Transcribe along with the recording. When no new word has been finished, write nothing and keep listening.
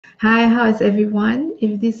Hi, how is everyone?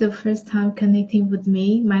 If this is your first time connecting with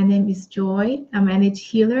me, my name is Joy. I'm an energy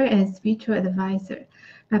healer and spiritual advisor.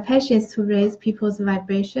 My passion is to raise people's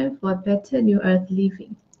vibration for a better New Earth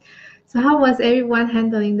living. So, how was everyone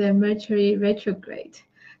handling the Mercury retrograde?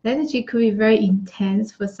 The energy could be very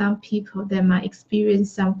intense for some people that might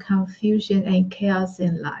experience some confusion and chaos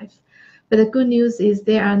in life. But the good news is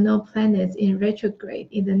there are no planets in retrograde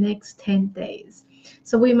in the next 10 days.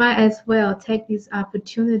 So we might as well take this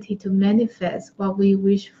opportunity to manifest what we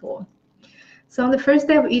wish for. So on the first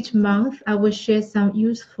day of each month, I will share some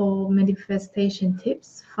useful manifestation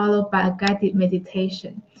tips followed by a guided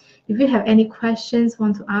meditation. If you have any questions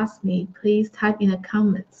want to ask me, please type in the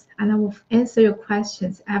comments and I will answer your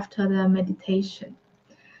questions after the meditation.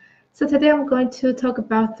 So today I'm going to talk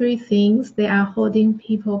about three things that are holding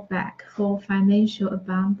people back for financial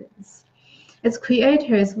abundance. As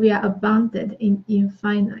creators, we are abundant in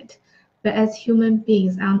infinite, but as human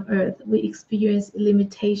beings on earth, we experience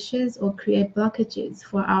limitations or create blockages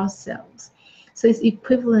for ourselves. So it's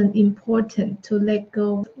equivalent important to let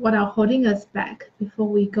go of what are holding us back before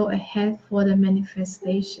we go ahead for the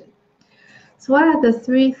manifestation. So what are the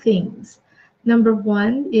three things? Number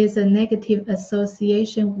one is a negative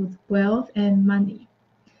association with wealth and money.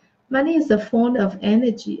 Money is a form of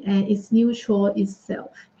energy and is neutral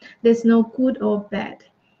itself. There's no good or bad.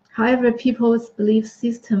 However, people's belief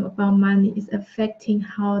system about money is affecting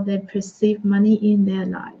how they perceive money in their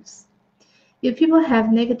lives. If people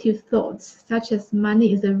have negative thoughts, such as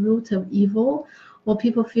money is the root of evil, or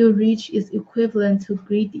people feel rich is equivalent to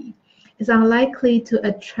greedy, it's unlikely to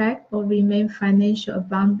attract or remain financial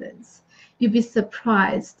abundance. You'd be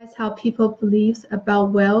surprised at how people's beliefs about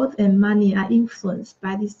wealth and money are influenced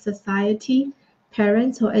by this society,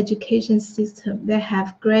 parents, or education system that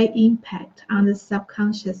have great impact on the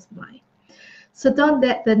subconscious mind. So don't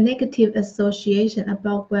let the negative association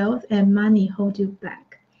about wealth and money hold you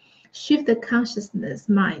back. Shift the consciousness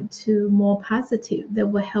mind to more positive that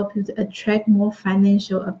will help you to attract more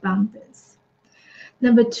financial abundance.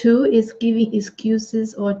 Number two is giving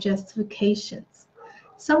excuses or justifications.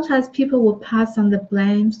 Sometimes people will pass on the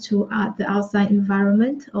blames to the outside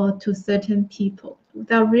environment or to certain people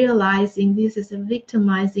without realizing this is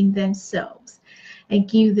victimizing themselves and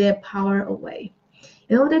give their power away.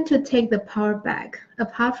 In order to take the power back,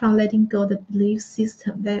 apart from letting go the belief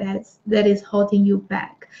system that is holding you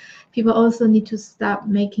back, people also need to stop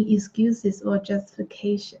making excuses or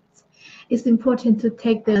justifications. It's important to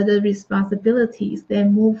take the responsibilities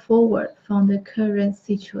then move forward from the current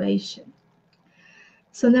situation.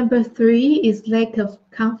 So number three is lack of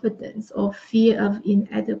confidence or fear of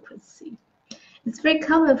inadequacy. It's very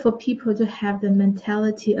common for people to have the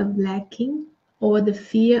mentality of lacking or the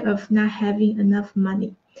fear of not having enough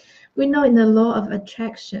money. We know in the law of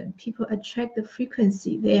attraction, people attract the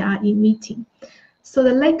frequency they are emitting. So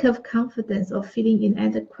the lack of confidence or feeling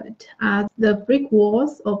inadequate are the brick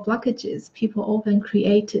walls or blockages people often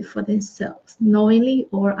created for themselves, knowingly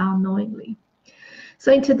or unknowingly.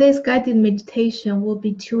 So in today's guided meditation, we'll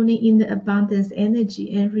be tuning in the abundance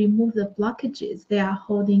energy and remove the blockages that are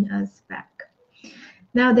holding us back.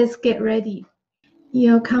 Now let's get ready. In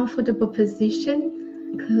your comfortable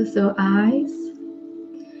position, close your eyes,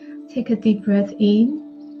 take a deep breath in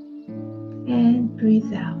and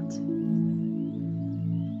breathe out.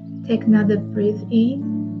 Take another breath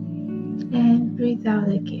in and breathe out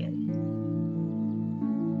again.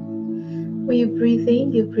 When you breathe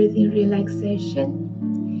in relaxation.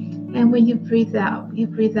 And when you breathe out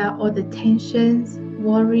all the tensions,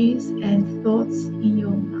 worries, and thoughts in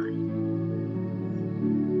your mind.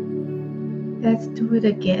 Let's do it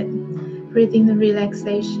again. Breathe in the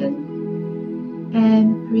relaxation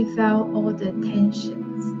and breathe out all the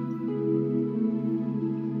tensions.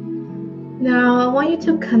 Now, I want you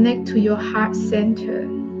to connect to your heart center.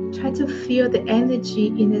 Try to feel the energy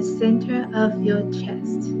in the center of your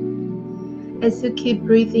chest. As you keep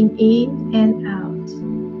breathing in and out,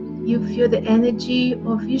 you feel the energy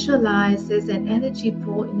or visualize there's an energy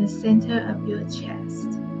pool in the center of your chest.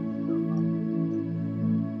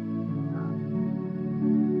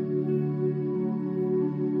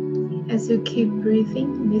 As you keep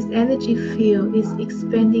breathing, this energy field is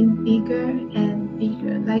expanding bigger and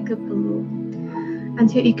bigger like a balloon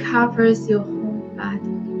until it covers your whole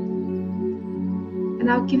body.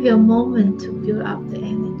 And I'll give you a moment to build up the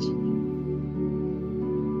energy.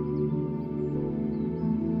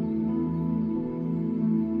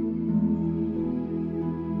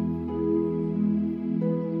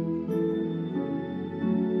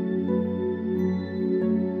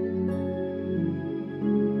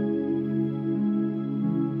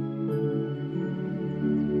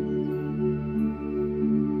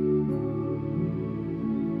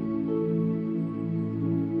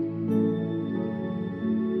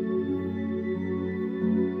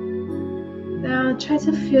 Now try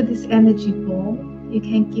to feel this energy ball. You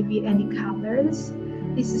can give it any colors.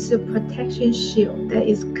 This is a protection shield that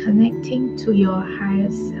is connecting to your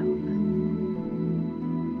higher self.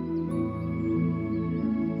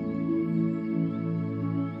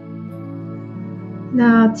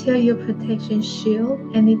 Now tell your protection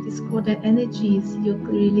shield any discordant energies you're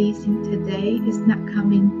releasing today is not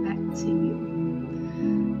coming back to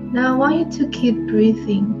you. Now I want you to keep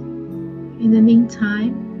breathing. In the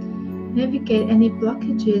meantime, navigate any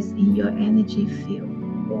blockages in your energy field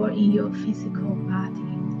or in your physical body.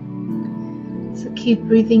 So keep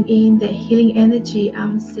breathing in the healing energy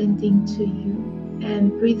I'm sending to you,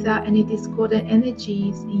 and breathe out any discordant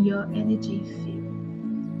energies in your energy field.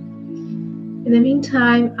 In the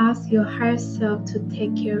meantime, ask your higher self to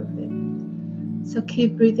take care of it. So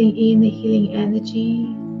keep breathing in the healing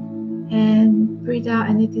energy and breathe out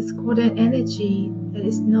any discordant energy that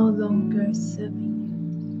is no longer serving you.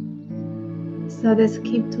 So let's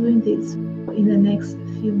keep doing this in the next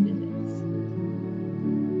few minutes.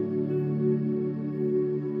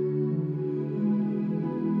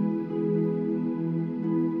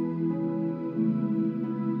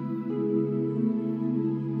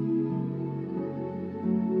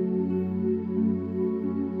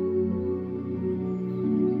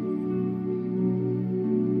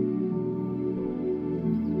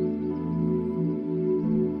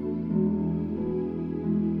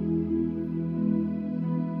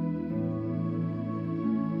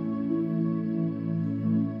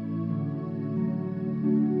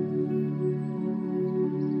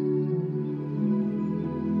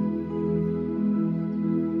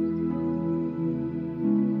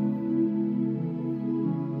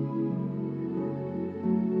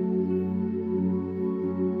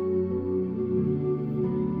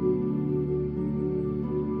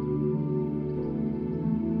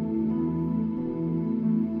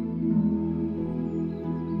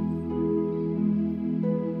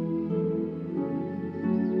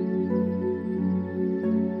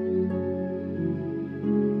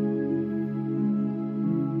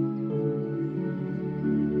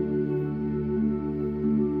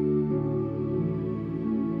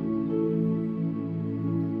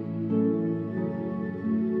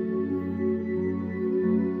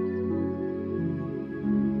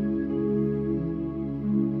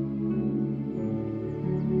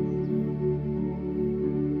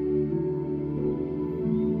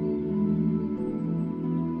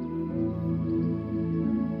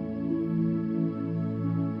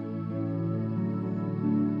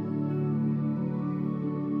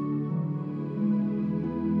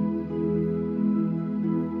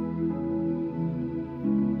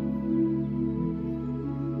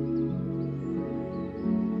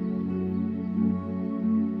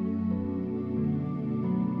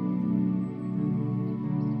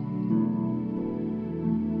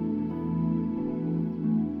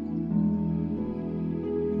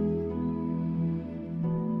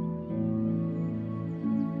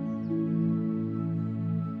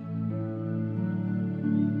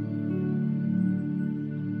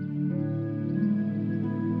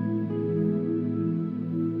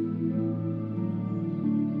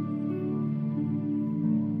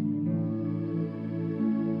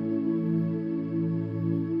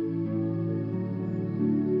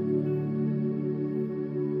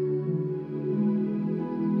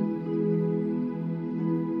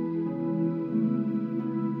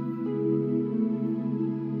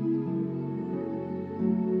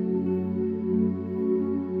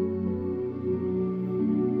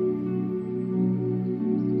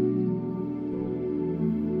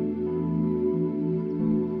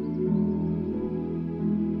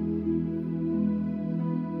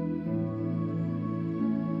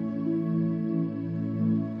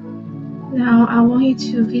 Now I want you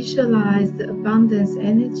to visualize the abundance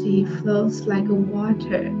energy flows like a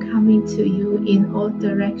water coming to you in all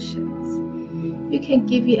directions. You can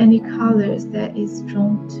give it any colors that is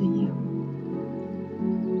drawn to you.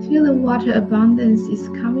 Feel the water abundance is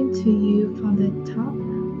coming to you from the top,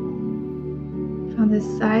 from the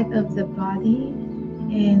side of the body,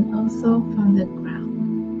 and also from the ground.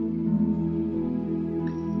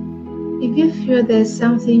 If you feel there's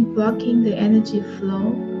something blocking the energy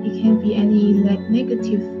flow, it can be any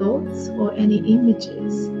negative thoughts or any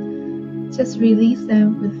images. Just release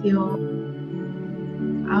them with your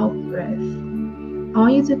out breath. I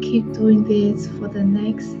want you to keep doing this for the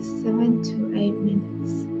next 7 to 8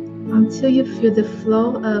 minutes until you feel the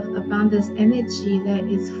flow of abundance energy that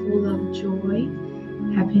is full of joy,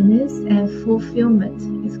 happiness, and fulfillment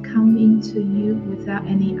is coming to you without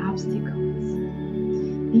any obstacles.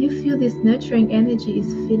 And you feel this nurturing energy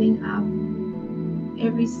is filling up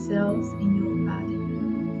every cell in your body.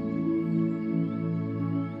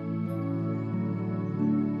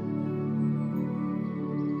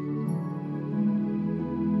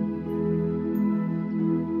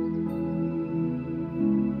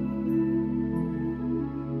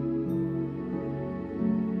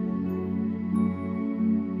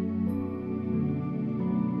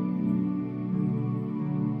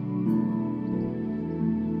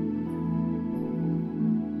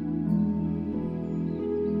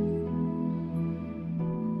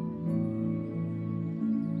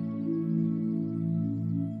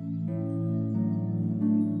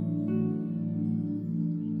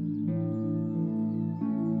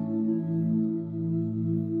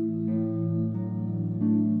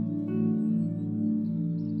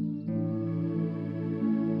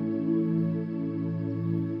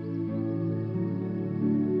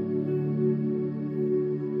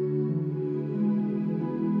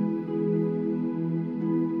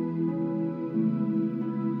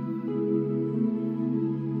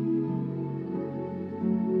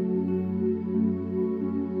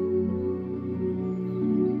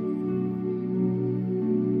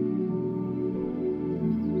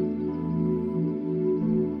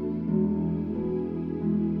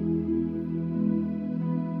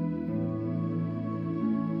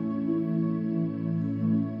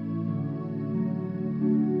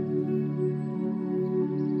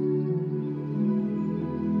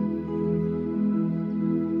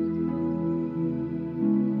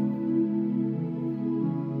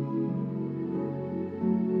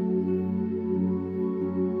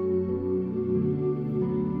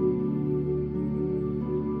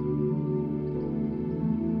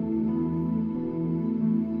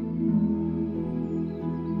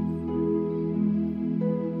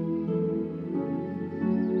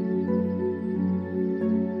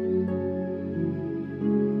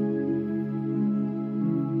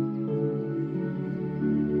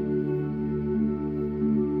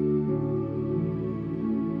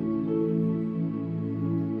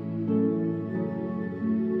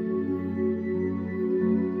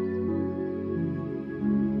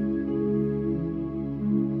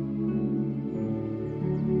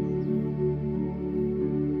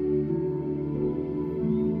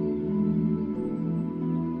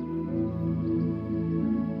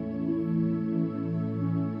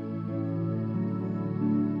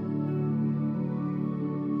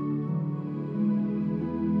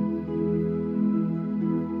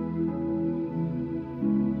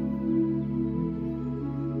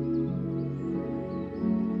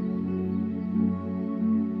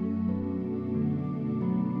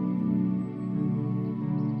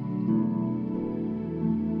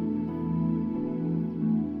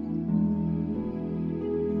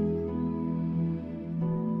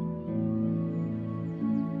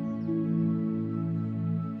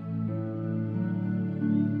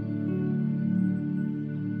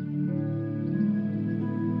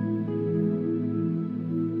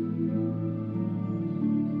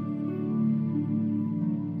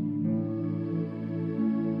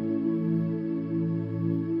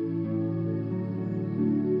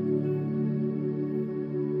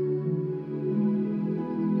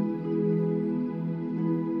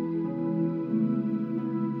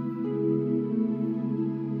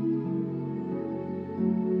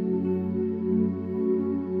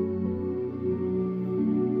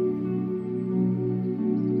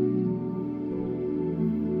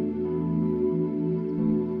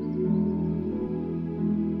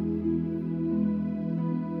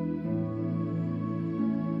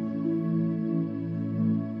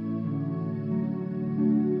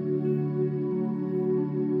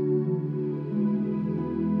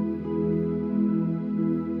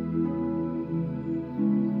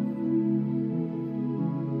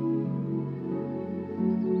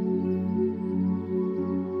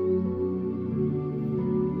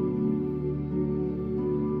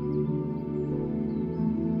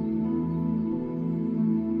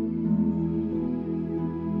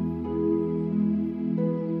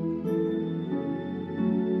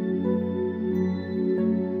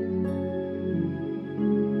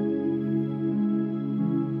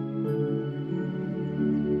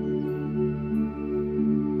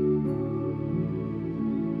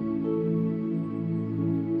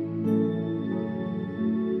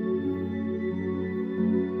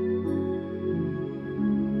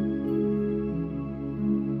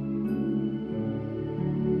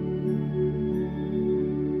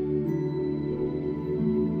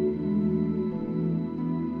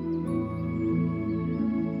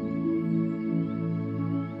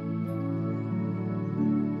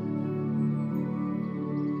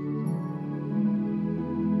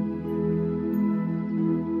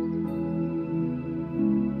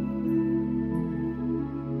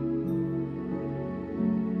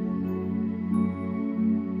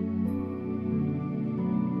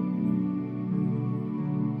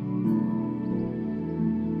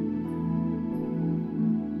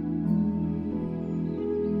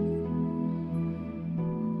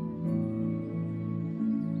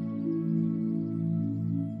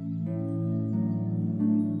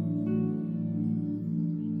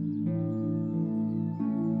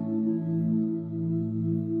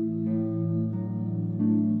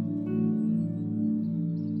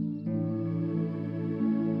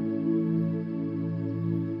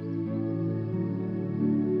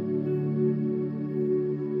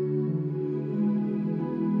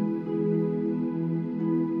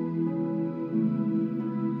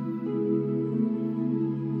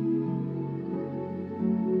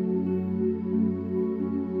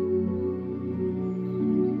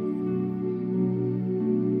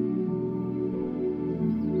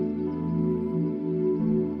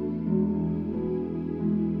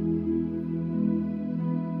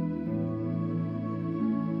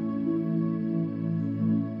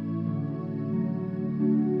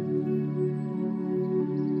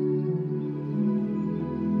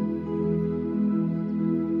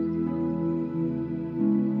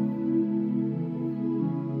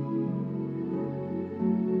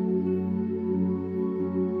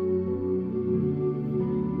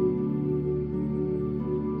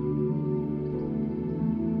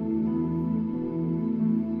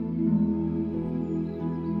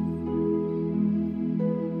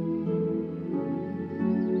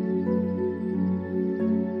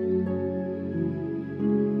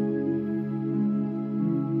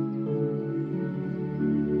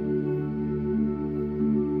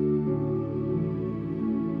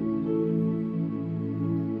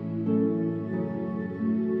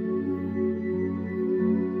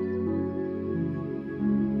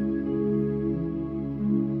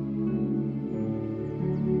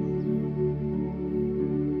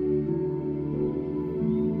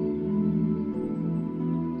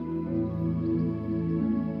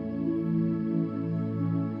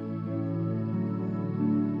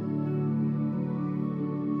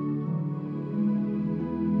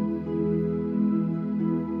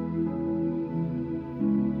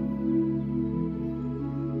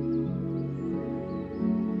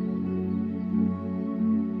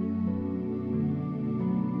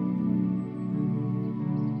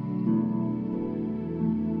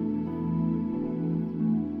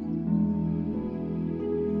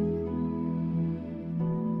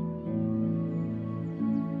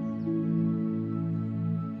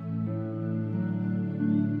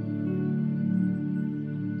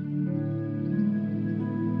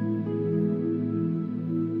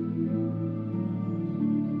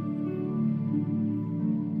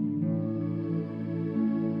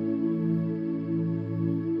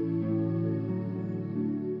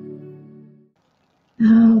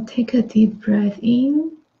 Now take a deep breath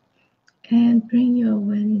in and bring your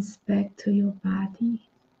awareness back to your body.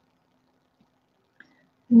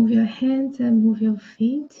 Move your hands and move your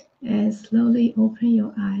feet and slowly open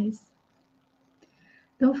your eyes.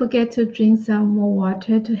 Don't forget to drink some more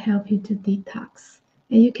water to help you to detox.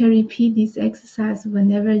 And you can repeat this exercise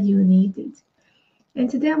whenever you need it. And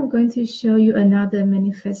today I'm going to show you another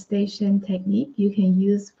manifestation technique you can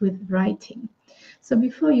use with writing. So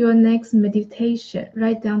before your next meditation,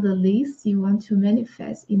 write down the list you want to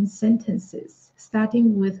manifest in sentences,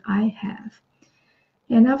 starting with I have.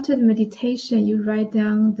 And after the meditation, you write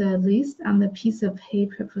down the list on a piece of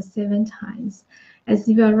paper for 7 times, as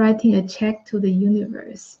if you are writing a check to the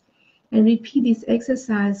universe. And repeat this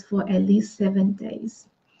exercise for at least 7 days.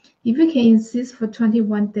 If you can insist for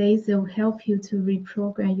 21 days, it will help you to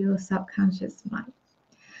reprogram your subconscious mind.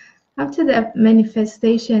 After the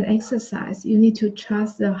manifestation exercise, you need to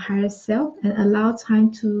trust the higher self and allow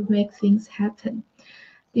time to make things happen.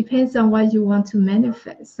 Depends on what you want to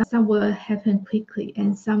manifest. Some will happen quickly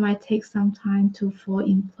and some might take some time to fall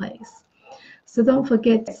in place. So don't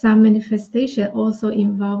forget, some manifestation also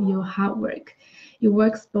involve your hard work. It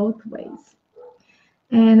works both ways.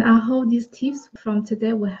 And I hope these tips from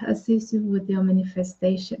today will assist you with your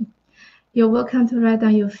manifestation. You're welcome to write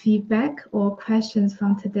down your feedback or questions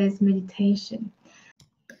from today's meditation.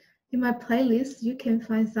 In my playlist, you can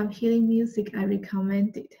find some healing music I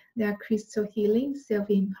recommended. There are crystal healing,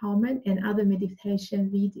 self-empowerment, and other meditation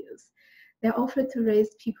videos. They're offered to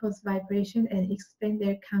raise people's vibration and expand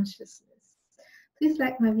their consciousness. Please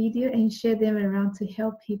like my video and share them around to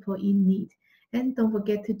help people in need. And don't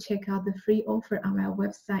forget to check out the free offer on my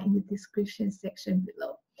website in the description section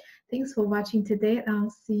below. Thanks for watching today, and I'll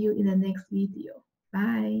see you in the next video.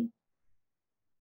 Bye.